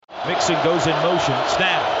Mixon goes in motion.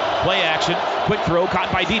 Snap. Play action. Quick throw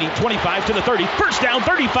caught by Dede. 25 to the 30. First down.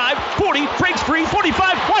 35. 40. Breaks free. 45.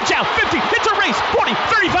 Watch out. 50. It's a race. 40.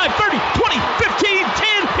 35. 30. 20.